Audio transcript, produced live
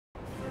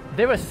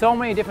There are so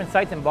many different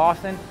sites in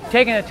Boston.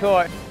 Taking a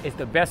tour is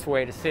the best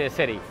way to see a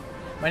city.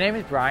 My name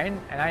is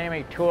Brian, and I am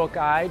a tour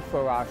guide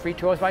for Free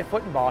Tours by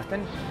Foot in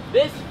Boston.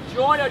 This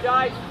join or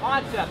die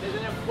concept is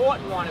an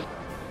important one.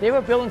 There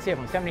were buildings here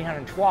from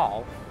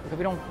 1712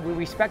 because we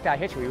respect our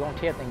history. We won't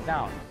tear things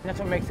down. And that's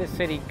what makes this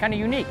city kind of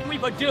unique. We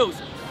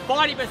produce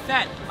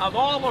 40% of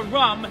all the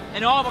rum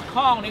and all the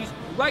colonies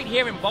right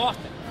here in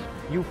Boston.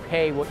 You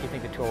pay what you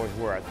think the tour is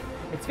worth.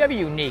 It's very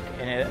unique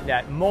in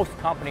that most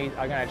companies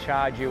are going to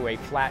charge you a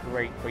flat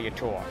rate for your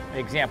tour.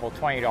 Example,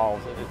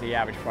 $20 is the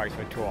average price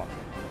for a tour.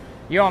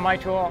 You're on my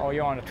tour or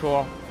you're on a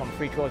tour from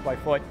Free Tours by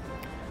Foot,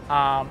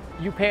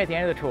 you pay at the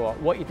end of the tour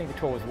what you think the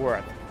tour is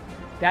worth.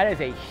 That is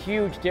a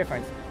huge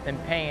difference than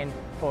paying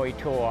for a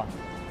tour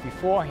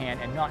beforehand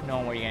and not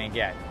knowing what you're going to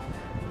get.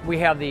 We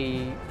have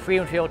the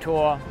Freedom Trail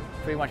tour,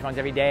 pretty much runs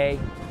every day.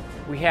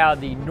 We have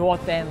the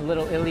North End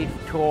Little Italy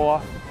tour,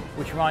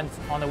 which runs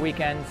on the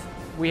weekends.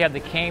 We have the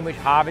Cambridge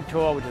Harvard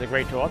tour, which is a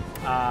great tour.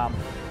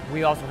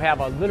 We also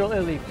have a Little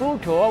Italy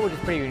food tour, which is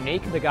pretty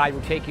unique. The guide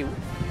will take you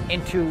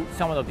into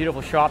some of the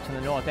beautiful shops in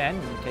the North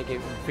End and take you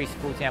free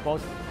food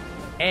samples.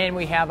 And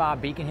we have our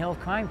Beacon Hill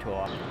crime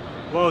tour.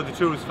 Wow, the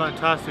tour was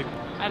fantastic.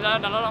 I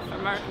learned a lot of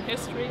American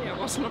history. I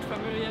was not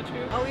familiar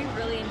too. Oh, we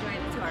really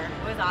enjoyed the tour.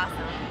 It was awesome.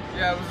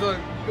 Yeah,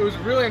 it was a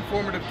really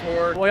informative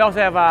tour. We also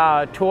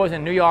have tours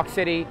in New York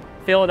City,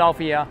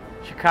 Philadelphia,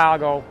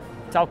 Chicago,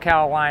 South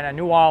Carolina,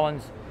 New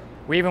Orleans.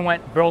 We even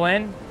went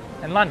Berlin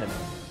and London.